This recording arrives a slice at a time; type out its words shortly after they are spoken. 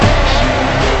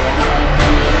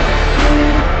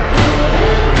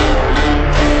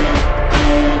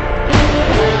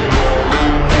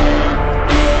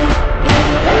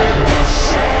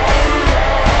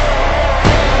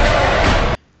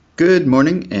Good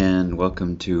morning and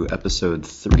welcome to episode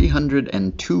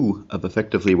 302 of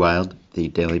Effectively Wild, the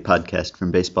daily podcast from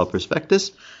Baseball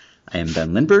Prospectus. I am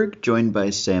Ben Lindbergh, joined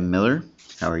by Sam Miller.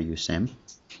 How are you, Sam?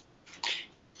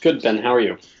 Good, Ben. How are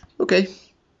you? Okay.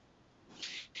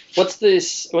 What's the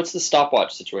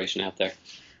stopwatch situation out there?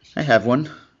 I have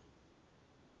one.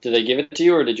 Did they give it to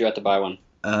you, or did you have to buy one?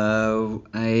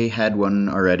 I had one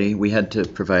already. We had to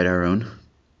provide our own.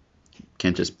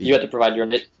 Can't just be. You had to provide your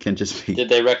own. Can't just be. Did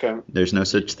they recommend? There's no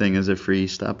such thing as a free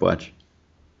stopwatch.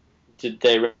 Did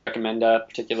they recommend a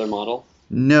particular model?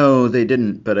 No, they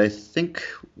didn't. But I think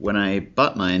when I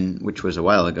bought mine, which was a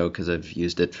while ago because I've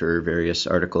used it for various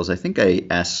articles, I think I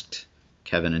asked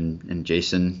Kevin and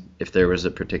Jason if there was a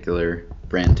particular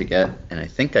brand to get, and I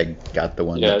think I got the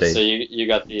one that they. So you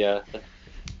got the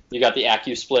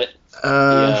AccuSplit,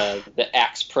 the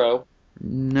Axe Pro.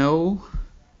 No.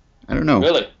 I don't know.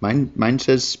 Really? Mine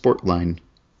says Sportline.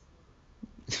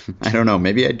 I don't know.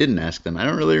 Maybe I didn't ask them. I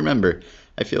don't really remember.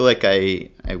 I feel like I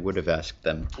would have asked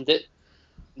them.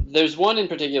 There's one in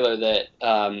particular that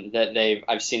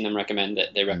I've seen them recommend,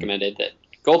 that they recommended, that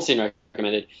Goldstein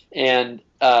recommended, and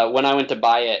when I went to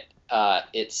buy it,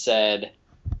 it said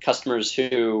customers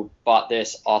who bought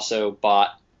this also bought,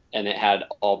 and it had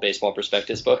all Baseball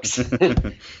Prospectus books.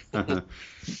 Uh-huh.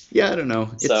 Yeah, I don't know.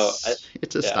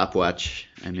 It's a stopwatch.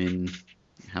 I mean,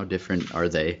 how different are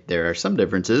they? There are some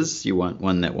differences. You want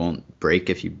one that won't break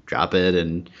if you drop it,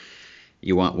 and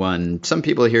you want one. Some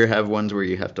people here have ones where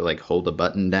you have to hold a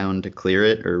button down to clear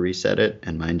it or reset it,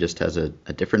 and mine just has a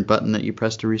different button that you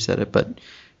press to reset it. But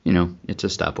it's a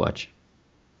stopwatch.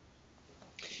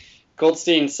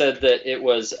 Goldstein said that it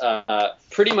was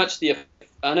pretty much the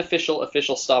unofficial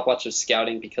official stopwatch of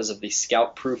scouting because of the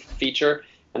scout proof feature.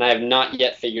 And I have not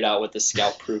yet figured out what the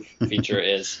scout proof feature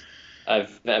is.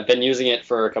 I've been using it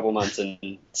for a couple months,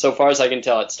 and so far as I can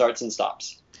tell, it starts and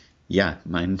stops. Yeah,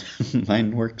 mine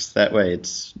works that way.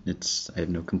 I have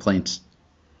no complaints.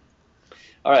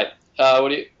 All right.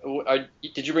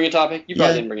 Did you bring a topic? You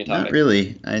probably didn't bring a topic. Not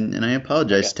really. And I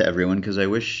apologize to everyone because I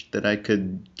wish that I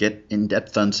could get in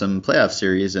depth on some playoff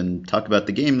series and talk about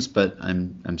the games, but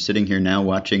I'm sitting here now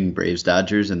watching Braves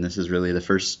Dodgers, and this is really the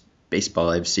first baseball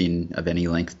I've seen of any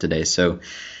length today. So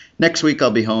next week I'll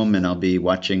be home and I'll be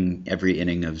watching every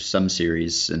inning of some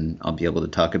series, and I'll be able to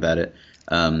talk about it.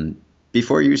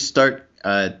 Before you start,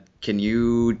 can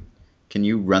you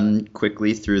run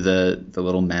quickly through the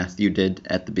little math you did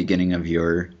at the beginning of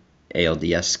your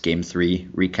ALDS Game 3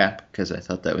 recap? Because I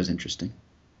thought that was interesting.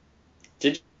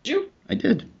 Did you? I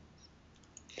did.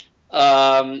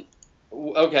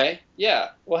 Okay. Yeah.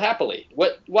 Well, happily.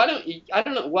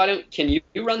 Can you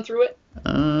run through it?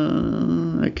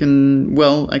 I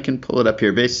can pull it up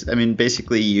here.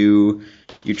 Basically, you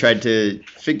tried to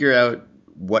figure out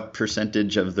what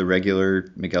percentage of the regular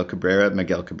Miguel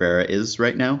Cabrera is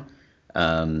right now.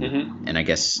 And I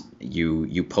guess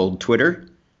you polled Twitter,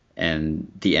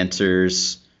 and the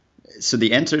answers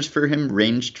for him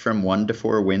ranged from 1 to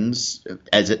 4 wins,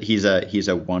 he's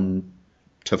a 1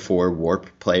 to 4 WARP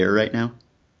player right now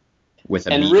with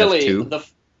a mean of 2.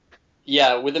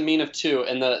 With a mean of 2,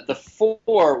 and the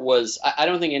 4 was,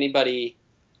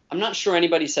 I'm not sure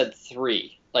anybody said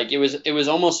 3. It was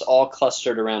almost all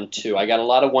clustered around 2. I got a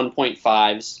lot of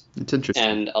 1.5s. It's interesting.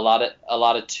 And a lot of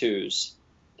 2s.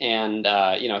 And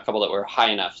a couple that were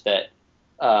high enough that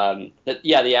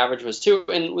the average was 2.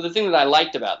 And the thing that I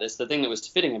liked about this, the thing that was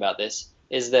fitting about this,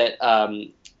 is that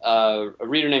a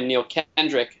reader named Neil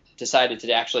Kendrick decided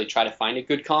to actually try to find a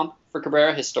good comp for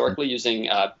Cabrera historically using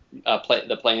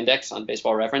the play index on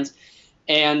Baseball Reference,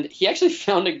 and he actually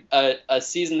found a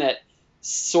season that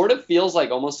sort of feels like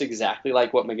almost exactly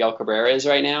like what Miguel Cabrera is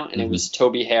right now, and it was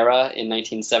Toby Harrah in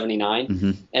 1979.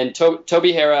 Mm-hmm. And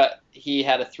Toby Harrah, he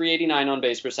had a 389 on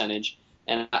base percentage,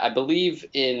 and I believe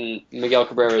in Miguel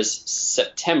Cabrera's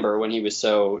September, when he was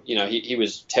he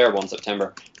was terrible in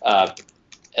September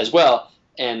as well,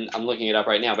 and I'm looking it up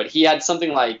right now, but he had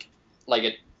something like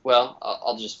it. Well,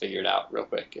 I'll just figure it out real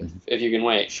quick if you can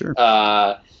wait. Sure.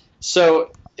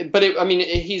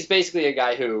 He's basically a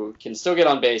guy who can still get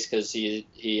on base because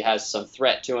he has some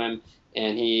threat to him,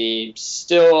 and he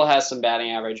still has some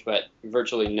batting average, but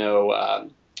virtually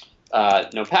no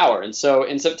power. And so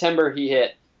in September he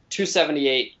hit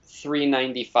 278,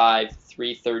 395,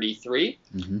 333.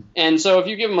 Mm-hmm. And so if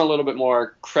you give him a little bit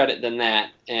more credit than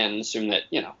that, and assume that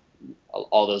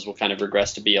all those will kind of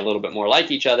regress to be a little bit more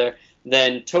like each other,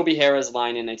 then Toby Harrah's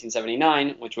line in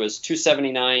 1979, which was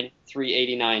 279,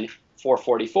 389,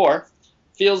 444,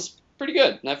 feels pretty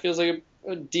good. And that feels like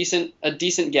a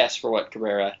decent guess for what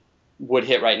Cabrera would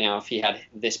hit right now if he had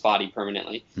this body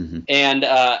permanently. Mm-hmm. And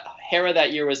Harrah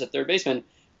that year was a third baseman,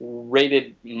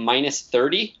 rated minus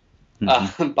 30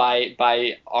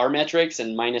 by our metrics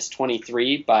and minus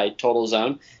 23 by Total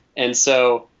Zone. And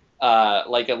so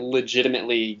like a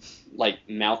legitimately like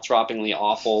mouth-droppingly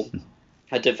awful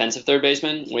defensive third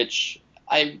baseman, which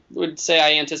I would say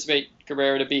I anticipate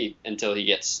Cabrera to be until he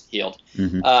gets healed.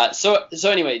 So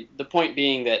anyway, the point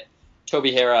being that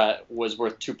Toby Harrah was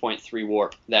worth 2.3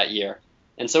 WARP that year.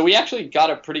 And so we actually got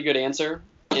a pretty good answer,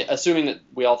 assuming that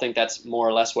we all think that's more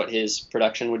or less what his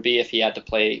production would be if he had to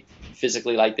play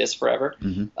physically like this forever.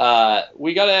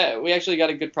 We actually got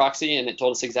a good proxy, and it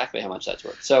told us exactly how much that's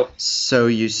worth. So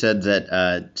you said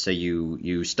that. So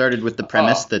you started with the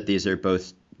premise that these are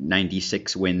both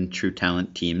 96 win True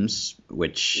Talent teams,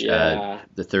 which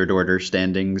the third order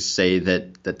standings say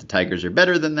that the Tigers are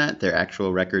better than that. Their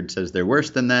actual record says they're worse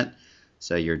than that.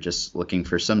 So you're just looking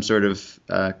for some sort of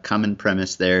common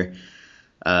premise there.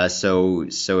 So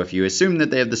if you assume that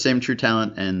they have the same True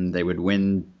Talent and they would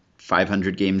win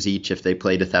 500 games each if they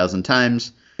played 1,000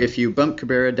 times, if you bump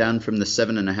Cabrera down from the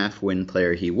 7.5 win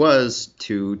player he was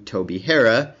to Toby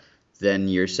Harrah, then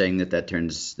you're saying that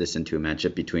turns this into a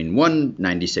matchup between one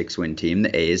 96 win team,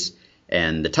 the A's,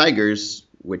 and the Tigers,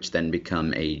 which then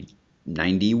become a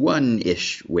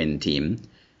 91-ish win team.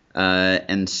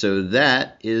 And so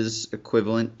that is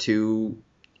equivalent to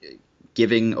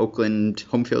giving Oakland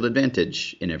home field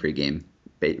advantage in every game,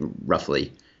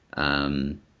 roughly,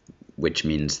 which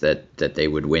means that they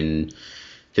would win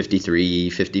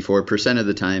 54% of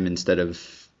the time instead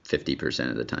of 50%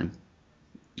 of the time.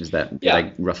 Did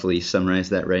I roughly summarize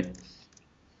that right?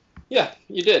 Yeah,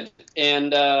 you did.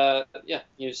 And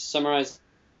you summarized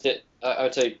it, I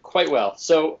would say, quite well.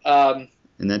 So, and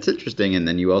that's interesting. And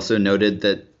then you also noted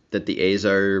that the A's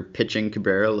are pitching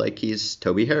Cabrera like he's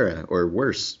Toby Harrah, or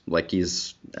worse, like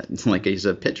he's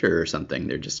a pitcher or something.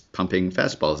 They're just pumping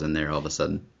fastballs in there all of a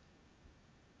sudden.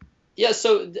 Yeah,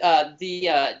 so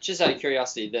just out of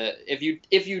curiosity,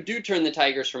 if you do turn the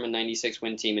Tigers from a 96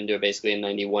 win team into basically a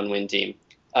 91 win team,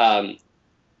 it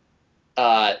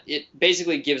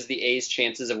basically gives the A's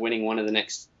chances of winning one of the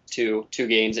next two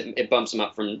games. It bumps them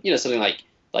up from something like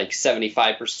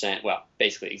 75%, well,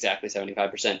 basically exactly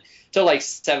 75%, to like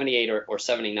 78 or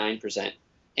 79%.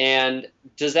 And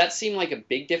does that seem like a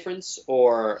big difference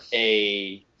or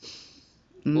a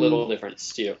little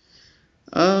difference to you?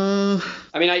 I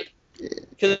mean,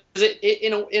 because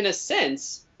in a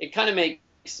sense, it kind of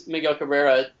makes Miguel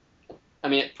Cabrera. I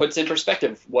mean, it puts in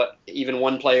perspective what even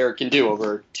one player can do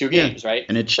over two games, right?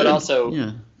 And it should. But also,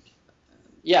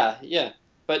 yeah.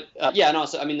 But and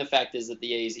also, I mean, the fact is that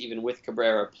the A's, even with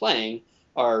Cabrera playing,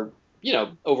 are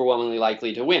overwhelmingly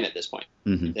likely to win at this point.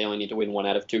 They only need to win one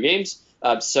out of two games.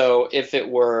 So if it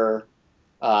were,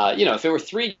 if it were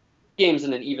 3 games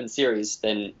in an even series,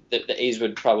 then the A's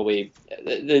would probably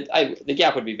the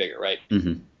gap would be bigger, right?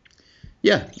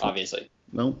 Yeah, obviously.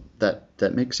 Well,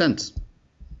 that makes sense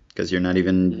because you're not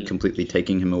even completely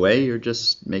taking him away; you're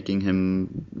just making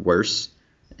him worse,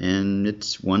 and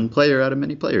it's one player out of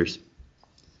many players.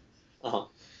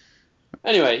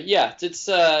 Anyway, yeah, it's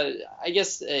I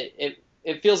guess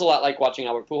it feels a lot like watching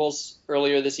Albert Pujols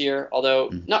earlier this year, although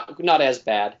not as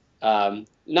bad.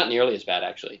 Not nearly as bad,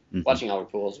 actually. Watching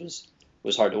Albert Pujols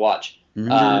was hard to watch.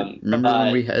 Remember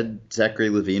when we had Zachary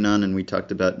Levine on and we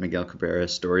talked about Miguel Cabrera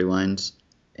storylines,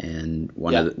 and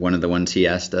one of the ones he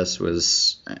asked us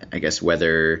was, I guess,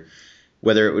 whether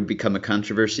it would become a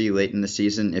controversy late in the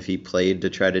season if he played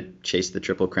to try to chase the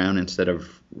Triple Crown instead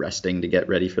of resting to get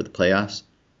ready for the playoffs.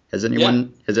 Has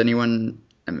anyone?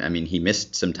 I mean, he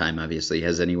missed some time, obviously.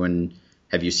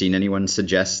 Have you seen anyone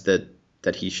suggest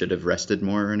that he should have rested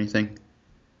more or anything?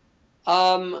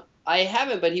 I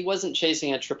haven't, but he wasn't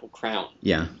chasing a Triple Crown.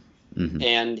 Yeah.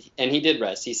 And he did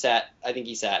rest. I think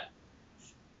he sat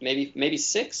maybe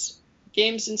 6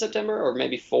 games in September, or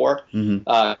maybe 4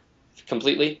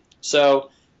 completely. So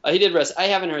he did rest. I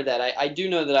haven't heard that. I do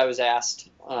know that I was asked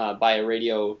by a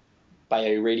radio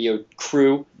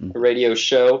crew, a radio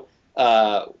show,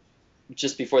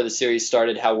 just before the series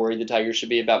started, how worried the Tigers should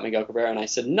be about Miguel Cabrera, and I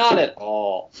said not at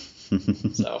all.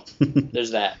 So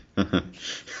there's that.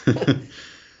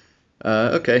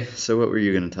 Okay, so what were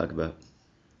you going to talk about?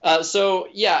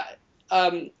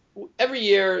 Every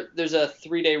year there's a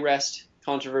 3-day rest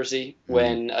controversy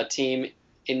when a team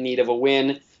in need of a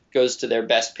win goes to their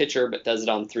best pitcher but does it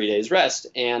on 3 days rest.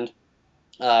 And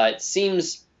it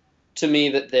seems to me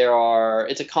that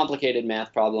it's a complicated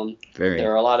math problem.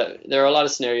 There are a lot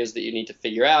of scenarios that you need to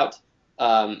figure out.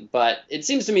 But it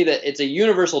seems to me that it's a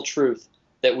universal truth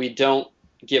that we don't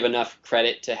give enough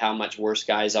credit to how much worse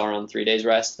guys are on 3 days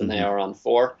rest than they are on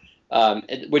 4.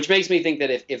 Which makes me think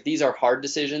that if these are hard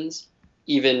decisions,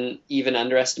 even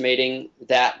underestimating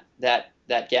that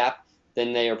gap,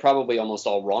 then they are probably almost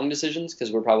all wrong decisions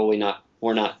because we're not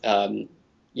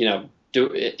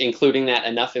including that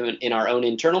enough in our own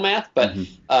internal math. But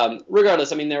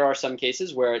regardless, I mean, there are some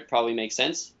cases where it probably makes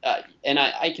sense, and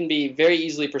I can be very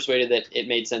easily persuaded that it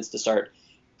made sense to start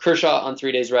Kershaw on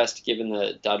 3 days rest given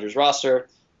the Dodgers roster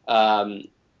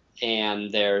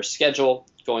and their schedule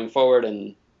going forward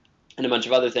and a bunch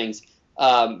of other things.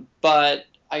 But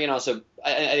I can also,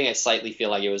 I think I slightly feel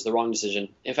like it was the wrong decision.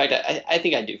 In fact, I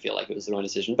think I do feel like it was the wrong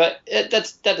decision, but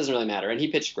that doesn't really matter. And he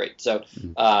pitched great, so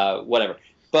whatever.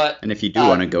 And if you do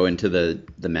want to go into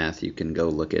the math, you can go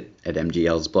look at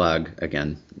MGL's blog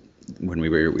again. When we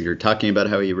were talking about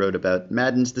how he wrote about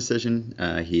Madden's decision,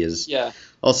 he has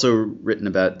also written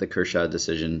about the Kershaw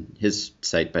decision. His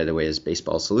site, by the way, is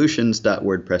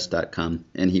baseballsolutions.wordpress.com,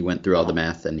 and he went through all the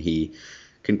math, and he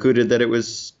concluded that it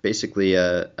was basically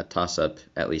a toss-up,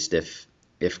 at least if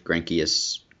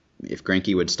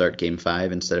Greinke would start Game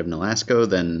 5 instead of Nolasco,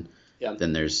 then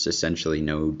there's essentially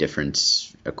no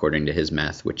difference according to his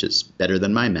math, which is better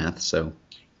than my math. So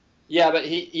yeah, but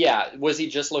was he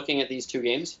just looking at these two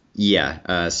games?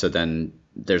 Yeah. So then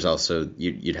there's also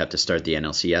you'd have to start the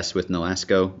NLCS with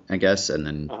Nolasco, I guess, and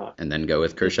then go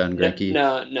with Kershaw and Greinke.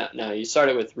 No. You start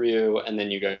it with Ryu and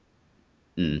then you go.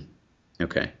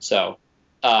 Okay. So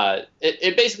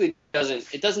it basically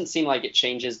doesn't seem like it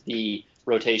changes the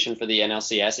rotation for the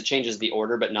NLCS. It changes the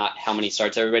order, but not how many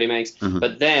starts everybody makes.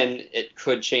 But then it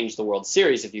could change the World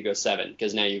Series if you go 7,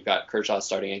 because now you've got Kershaw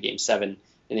starting at Game 7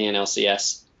 in the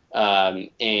NLCS.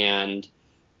 And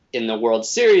in the World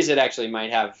Series, it actually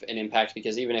might have an impact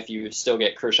because even if you still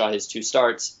get Kershaw his 2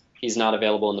 starts, he's not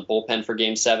available in the bullpen for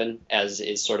Game 7, as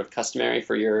is sort of customary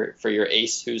for your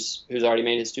ace who's already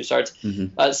made his 2 starts.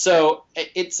 So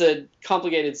it's a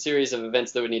complicated series of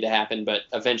events that would need to happen, but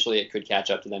eventually it could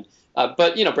catch up to them.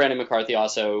 But Brandon McCarthy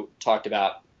also talked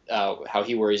about how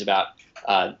he worries about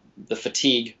the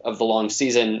fatigue of the long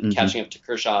season catching up to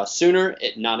Kershaw sooner,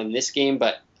 not in this game,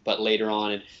 but later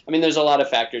on. And I mean, there's a lot of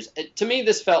factors. To me,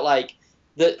 this felt like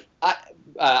I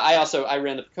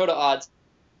ran the PECOTA odds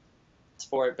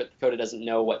for it, but PECOTA doesn't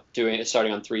know what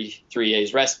starting on 3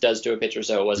 days rest does to a pitcher,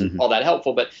 so it wasn't all that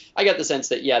helpful. But I got the sense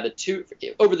that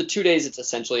over the 2 days, it's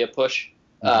essentially a push,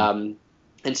 and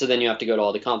so then you have to go to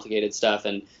all the complicated stuff.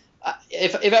 And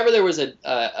if ever there was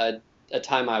a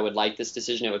time I would like this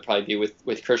decision, it would probably be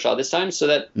with Kershaw this time. So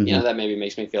that that maybe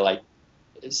makes me feel like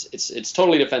it's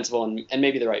totally defensible and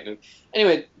maybe the right move.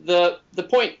 Anyway, the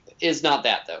point is not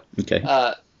that though. Okay.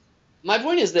 My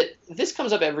point is that this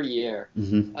comes up every year,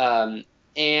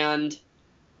 and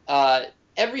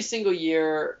every single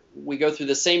year we go through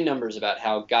the same numbers about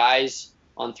how guys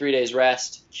on 3 days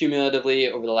rest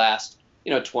cumulatively over the last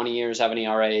 20 years have an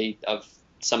ERA of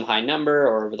some high number,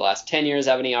 or over the last 10 years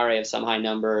have an ERA of some high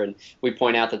number, and we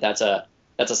point out that that's a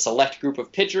select group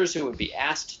of pitchers who would be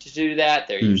asked to do that.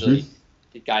 They're usually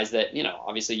guys that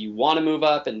obviously you want to move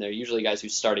up, and they're usually guys who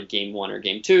started Game 1 or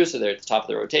Game 2, so they're at the top of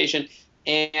the rotation.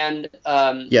 And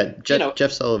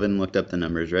Jeff Sullivan looked up the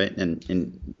numbers, right?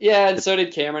 And so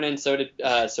did Cameron, and so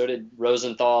did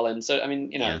Rosenthal, and so I mean,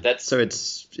 that's so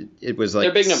it was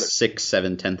like big numbers.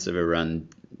 6-7 tenths of a run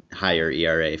higher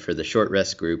ERA for the short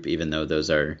rest group, even though those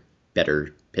are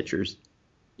better pitchers.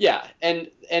 Yeah, and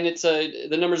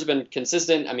the numbers have been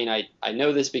consistent. I mean, I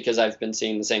know this because I've been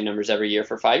seeing the same numbers every year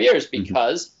for 5 years,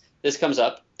 because this comes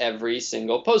up every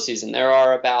single postseason. There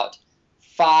are about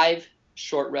 5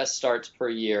 short rest starts per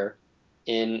year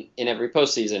in every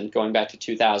postseason going back to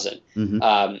 2000.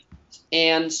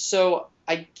 And so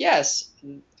I guess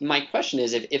my question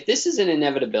is, if this is an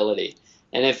inevitability,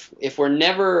 and if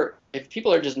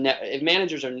people are just if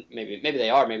managers are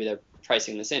maybe they're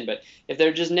pricing this in, but if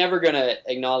they're just never going to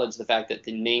acknowledge the fact that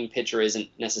the named pitcher isn't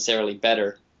necessarily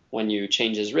better when you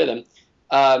change his rhythm,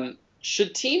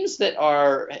 should teams that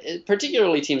are,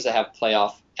 particularly teams that have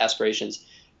playoff aspirations,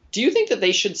 do you think that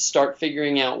they should start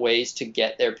figuring out ways to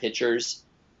get their pitchers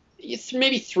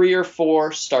maybe 3 or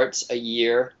 4 starts a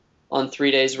year on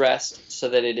 3 days rest, so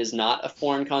that it is not a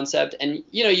foreign concept? And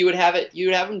you would have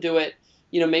them do it.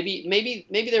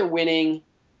 Maybe they're winning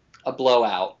a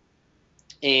blowout,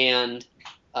 and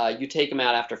you take them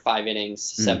out after 5 innings,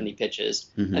 70 pitches,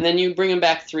 and then you bring them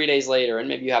back 3 days later, and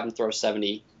maybe you have them throw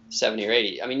 70 or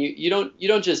 80. I mean, you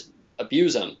don't just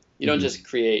abuse them. You don't just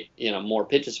create more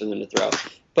pitches for them to throw,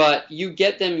 but you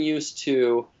get them used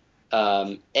to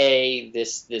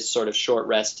this sort of short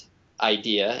rest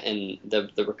idea and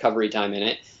the recovery time in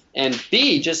it, and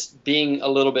B, just being a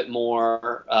little bit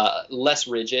more less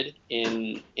rigid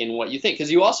in what you think,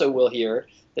 because you also will hear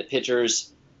that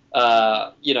pitchers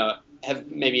have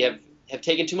have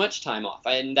taken too much time off.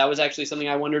 And that was actually something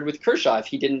I wondered with Kershaw. If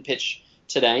he didn't pitch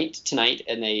tonight,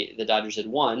 and the Dodgers had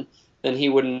won, then he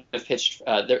wouldn't have pitched.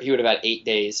 He would have had 8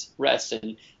 days rest.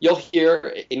 And you'll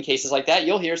hear in cases like that,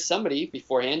 you'll hear somebody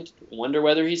beforehand wonder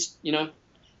whether he's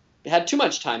had too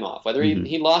much time off, whether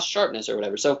he lost sharpness or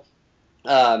whatever. So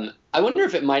I wonder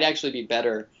if it might actually be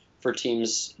better for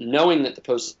teams knowing that the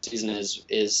postseason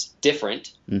is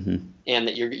different, and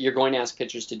that you're going to ask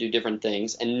pitchers to do different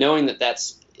things, and knowing that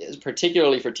that's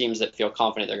particularly for teams that feel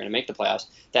confident they're going to make the playoffs,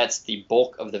 that's the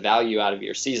bulk of the value out of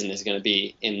your season is going to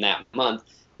be in that month.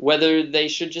 Whether they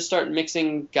should just start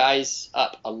mixing guys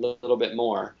up a little bit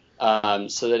more,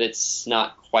 so that it's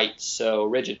not quite so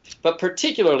rigid, but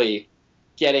particularly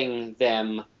getting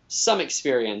them some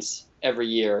experience every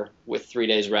year with 3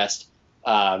 days rest.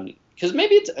 Because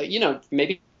maybe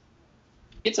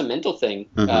it's a mental thing,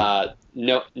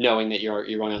 knowing that you're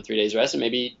going on 3 days rest, and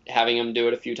maybe having them do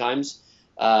it a few times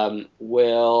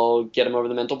will get them over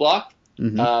the mental block.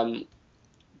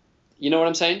 You know what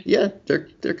I'm saying? Yeah,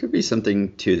 there could be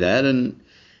something to that,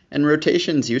 and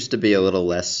rotations used to be a little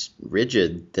less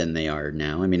rigid than they are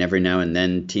now. I mean, every now and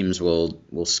then teams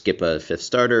will skip a fifth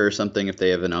starter or something if they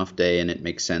have an off day and it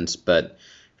makes sense, but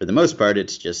for the most part,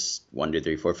 it's just 1, 2,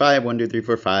 3, 4, 5, 1, 2, 3,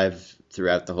 4, 5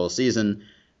 throughout the whole season.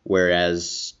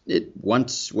 Whereas it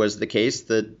once was the case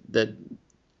that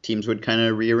teams would kind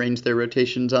of rearrange their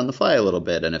rotations on the fly a little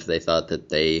bit, and if they thought that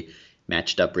they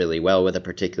matched up really well with a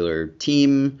particular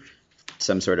team,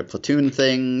 some sort of platoon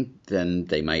thing, then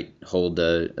they might hold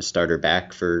a starter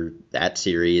back for that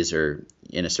series or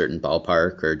in a certain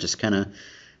ballpark, or just kind of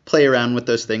play around with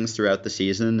those things throughout the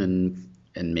season,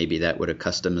 and maybe that would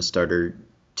accustom a starter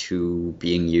to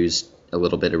being used a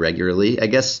little bit irregularly. I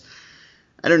guess,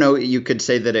 I don't know, you could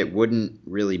say that it wouldn't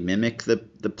really mimic the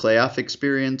playoff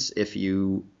experience if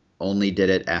you only did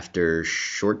it after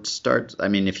short starts. I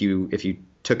mean, if you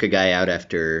took a guy out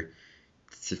after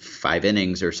 5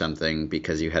 innings or something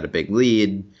because you had a big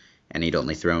lead and he'd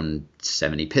only thrown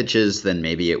 70 pitches, then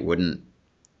maybe it wouldn't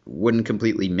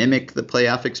completely mimic the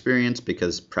playoff experience,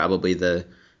 because probably the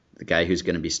guy who's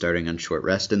going to be starting on short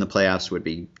rest in the playoffs would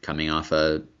be coming off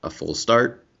a full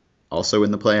start also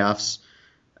in the playoffs.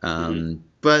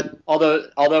 But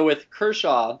although with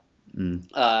Kershaw,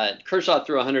 Kershaw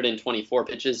threw 124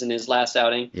 pitches in his last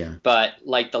outing, but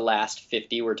like the last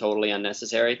 50 were totally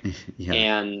unnecessary.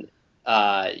 And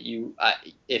I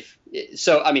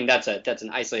mean, that's an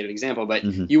isolated example, but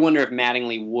you wonder if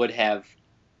Mattingly would have,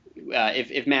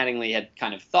 if Mattingly had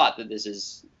kind of thought that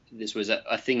this was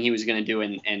a thing he was going to do,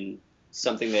 and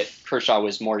something that Kershaw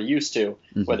was more used to,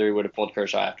 whether he would have pulled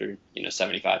Kershaw after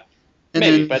 75.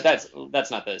 Maybe, but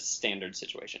that's not the standard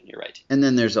situation. You're right. And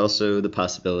then there's also the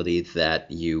possibility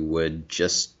that you would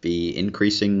just be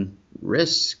increasing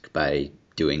risk by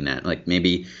doing that. Like,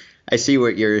 maybe I see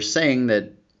what you're saying,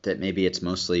 that maybe it's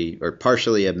mostly or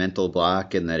partially a mental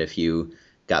block, and that if you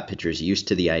got pitchers used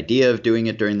to the idea of doing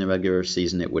it during the regular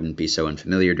season, it wouldn't be so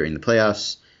unfamiliar during the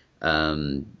playoffs.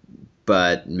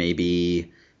 But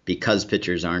maybe because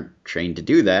pitchers aren't trained to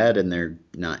do that and they're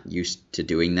not used to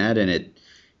doing that, and it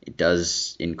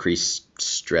does increase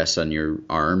stress on your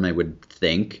arm, I would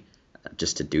think,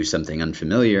 just to do something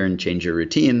unfamiliar and change your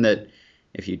routine, that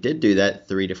if you did do that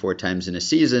 3 to 4 times in a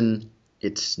season,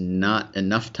 it's not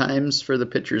enough times for the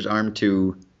pitcher's arm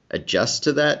to adjust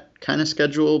to that kind of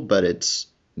schedule, but it's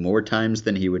more times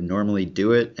than he would normally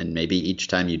do it, and maybe each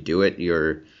time you do it,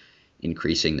 you're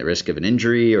increasing the risk of an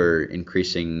injury or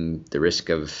increasing the risk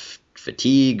of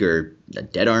fatigue or a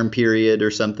dead arm period or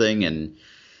something, and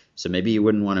so maybe you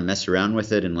wouldn't want to mess around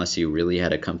with it unless you really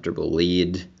had a comfortable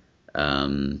lead.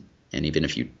 And even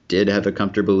if you did have a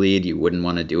comfortable lead, you wouldn't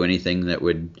want to do anything that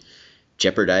would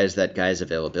jeopardize that guy's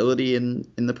availability in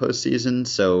the postseason.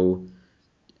 So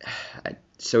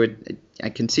I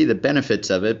can see the benefits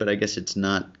of it, but I guess it's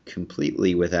not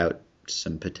completely without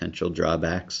some potential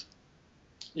drawbacks.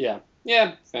 Yeah,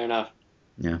 fair enough.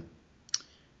 Yeah.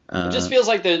 It just feels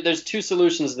like there's 2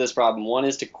 solutions to this problem. One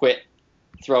is to quit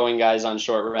throwing guys on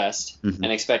short rest and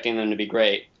expecting them to be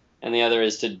great, and the other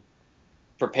is to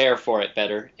prepare for it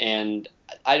better. And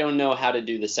I don't know how to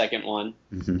do the second one,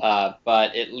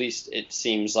 but at least it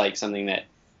seems like something that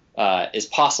is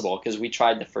possible, because we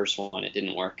tried the first one, it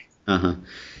didn't work.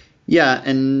 Yeah,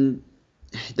 and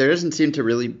there doesn't seem to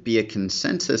really be a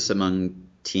consensus among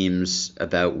teams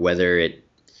about whether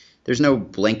there's no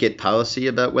blanket policy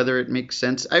about whether it makes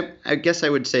sense. I guess I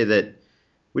would say that,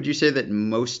 would you say that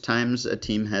most times a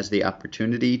team has the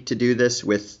opportunity to do this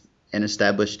with an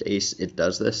established ace? It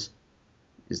does this?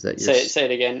 Is that say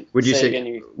it again? Would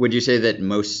you say that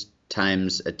most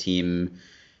times a team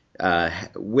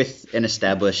with an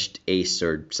established ace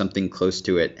or something close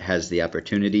to it, has the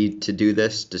opportunity to do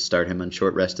this, to start him on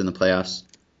short rest in the playoffs,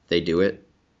 they do it?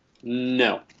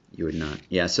 No. You would not.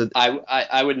 Yeah. So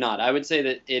I would not. I would say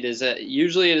that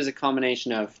usually it is a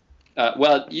combination of,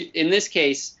 in this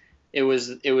case, it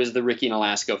was the Ricky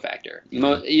Nolasco factor.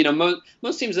 Mm-hmm.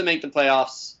 Most teams that make the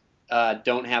playoffs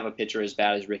don't have a pitcher as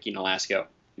bad as Ricky Nolasco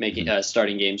making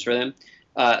starting games for them.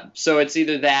 So it's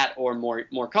either that, or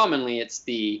more commonly, it's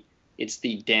the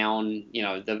down,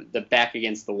 the back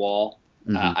against the wall.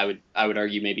 Mm-hmm. I would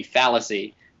argue maybe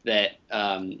fallacy that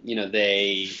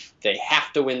they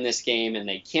have to win this game and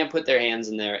they can't put their hands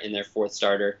in their fourth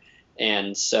starter,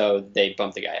 and so they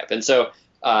bump the guy up. And so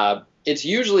it's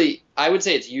usually, I would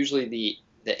say it's usually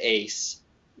the ace,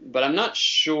 but I'm not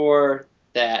sure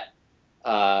that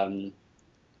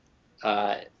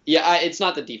it's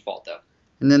not the default though.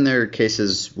 And then there are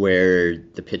cases where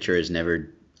the pitcher is never,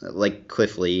 like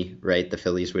Cliff Lee, right? The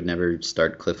Phillies would never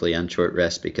start Cliff Lee on short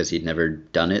rest because he'd never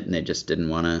done it, and they just didn't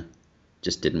want to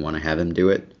have him do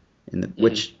it.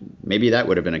 Which maybe that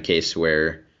would have been a case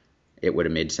where it would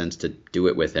have made sense to do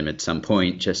it with him at some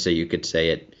point, just so you could say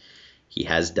it. He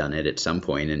has done it at some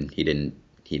point, and he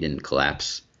didn't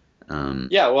collapse.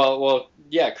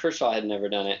 Kershaw had never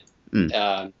done it.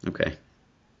 Okay.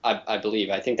 I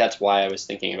believe. I think that's why I was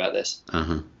thinking about this.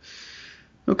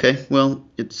 Okay. Well,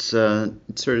 it's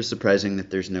sort of surprising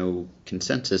that there's no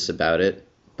consensus about it,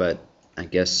 but I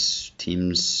guess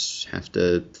teams have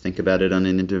to think about it on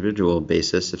an individual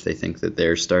basis if they think that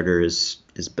their starter is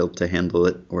built to handle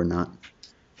it or not.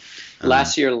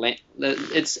 Last year,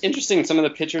 it's interesting. Some of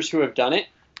the pitchers who have done it.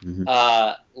 Mm-hmm.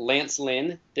 Lance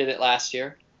Lynn did it last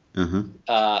year.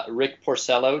 Rick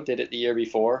Porcello did it the year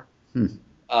before.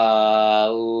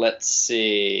 Let's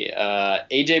see.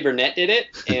 AJ Burnett did it,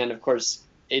 and of course,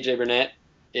 AJ Burnett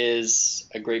is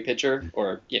a great pitcher,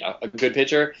 or a good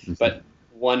pitcher, but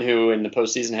one who in the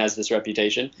postseason has this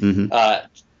reputation.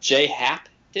 Jay Happ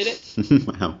did it.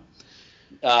 Wow.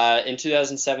 In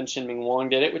 2007, Shin-Ming Wong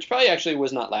did it, which probably actually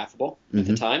was not laughable at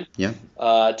the time. Yeah.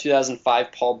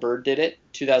 2005, Paul Bird did it.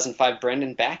 2005,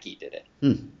 Brendan Backey did it.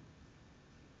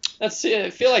 I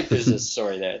feel like there's a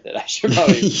story there that I should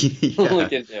probably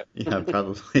look into. Yeah,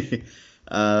 probably.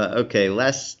 Okay,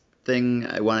 last thing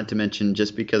I wanted to mention,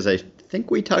 just because I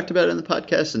think we talked about it on the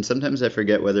podcast, and sometimes I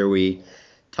forget whether we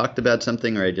talked about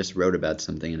something or I just wrote about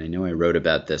something, and I know I wrote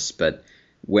about this, but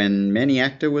when Manny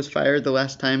Acta was fired the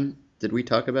last time, did we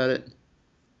talk about it?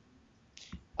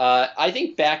 I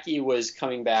think Backey was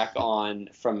coming back on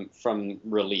from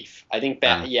relief. I think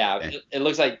okay. It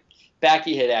looks like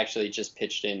Backey had actually just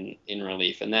pitched in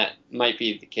relief, and that might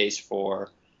be the case for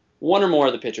one or more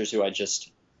of the pitchers who I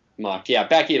just mocked. Yeah,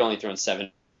 Backey had only thrown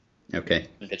 7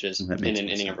 pitches in an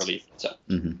inning of relief, so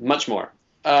much more.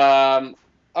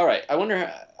 All right, I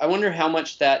wonder how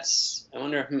much that's.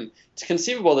 It's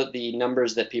conceivable that the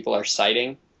numbers that people are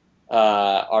citing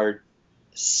are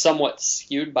somewhat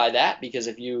skewed by that, because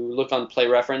if you look on Play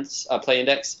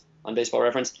Index on Baseball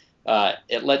Reference,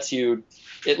 it lets you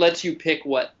pick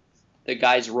what the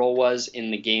guy's role was in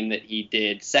the game that he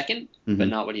did second, but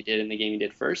not what he did in the game he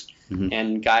did first.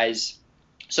 And guys,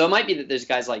 so it might be that there's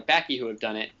guys like Backey who have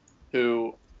done it,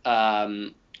 who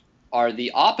are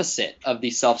the opposite of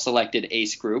the self-selected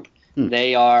ace group.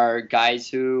 They are guys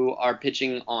who are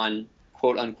pitching on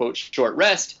quote-unquote short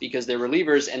rest because they're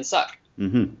relievers and suck.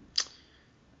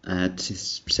 That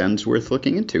sounds worth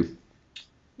looking into.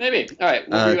 Maybe. All right.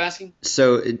 What were you asking?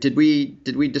 So did we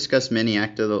discuss Manny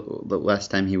Acta the last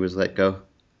time he was let go?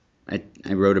 I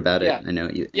wrote about it. Yeah. I know.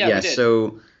 We did.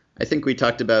 So I think we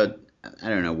talked about, I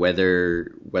don't know,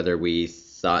 whether we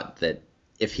thought that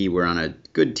if he were on a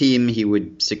good team he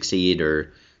would succeed,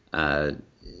 or whether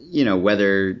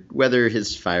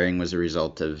his firing was a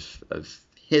result of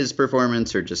his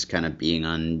performance or just kind of being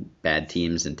on bad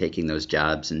teams and taking those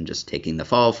jobs and just taking the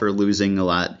fall for losing a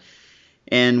lot.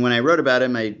 And when I wrote about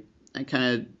him, I kind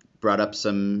of brought up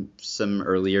some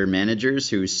earlier managers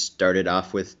who started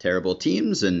off with terrible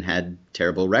teams and had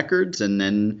terrible records and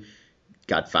then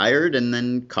got fired and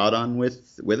then caught on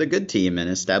with a good team and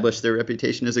established their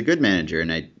reputation as a good manager.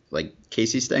 And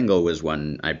Casey Stengel was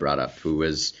one I brought up, who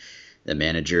was the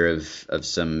manager of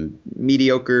some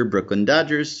mediocre Brooklyn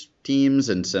Dodgers teams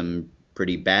and some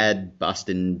pretty bad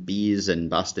Boston Bees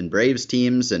and Boston Braves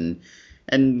teams, and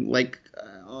like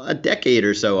a decade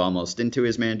or so almost into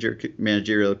his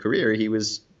managerial career, he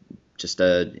was just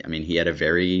he had a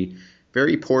very,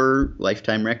 very poor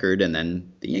lifetime record, and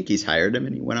then the Yankees hired him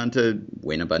and he went on to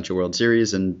win a bunch of World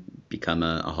Series and become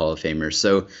a Hall of Famer.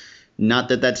 So not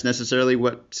that that's necessarily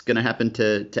what's going to happen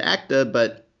to Acta,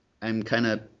 but I'm kind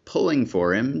of pulling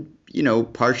for him,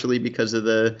 partially because of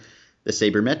the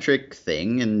sabermetric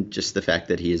thing and just the fact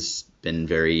that he's been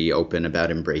very open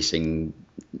about embracing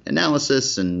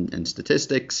analysis and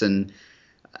statistics. And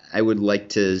I would like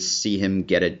to see him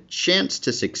get a chance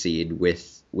to succeed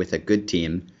with a good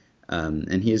team.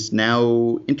 And he is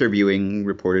now interviewing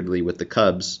reportedly with the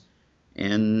Cubs.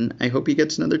 And I hope he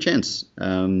gets another chance,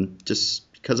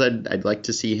 just because I'd like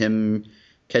to see him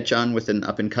catch on with an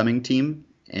up-and-coming team,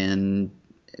 and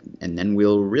then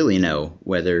we'll really know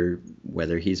whether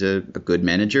he's a good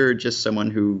manager or just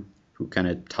someone who kind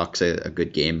of talks a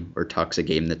good game or talks a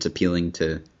game that's appealing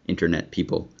to internet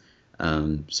people.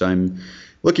 So I'm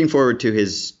looking forward to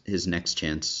his next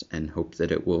chance and hope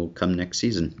that it will come next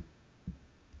season.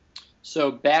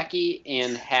 So Backey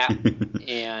and Happ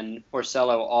and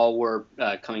Porcello all were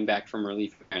coming back from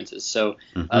relief appearances. So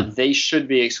they should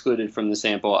be excluded from the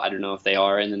sample. I don't know if they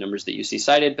are in the numbers that you see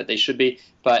cited, but they should be.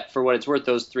 But for what it's worth,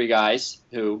 those three guys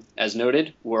who, as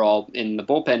noted, were all in the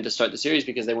bullpen to start the series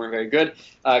because they weren't very good,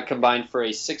 combined for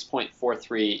a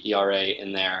 6.43 ERA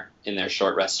in their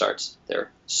short rest starts,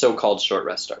 their so-called short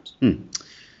rest starts.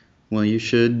 Well, you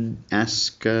should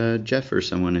ask Jeff or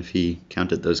someone if he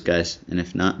counted those guys, and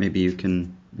if not, maybe you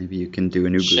can do a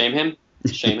new group. Shame him.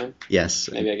 Yes.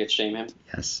 Maybe I could shame him.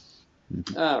 Yes.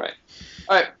 All right.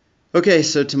 Okay,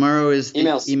 so tomorrow is the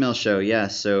Emails. email show. Yeah,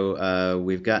 so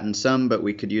we've gotten some, but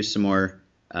we could use some more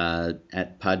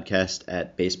at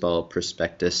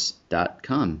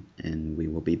podcast@baseballprospectus.com, and we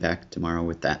will be back tomorrow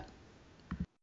with that.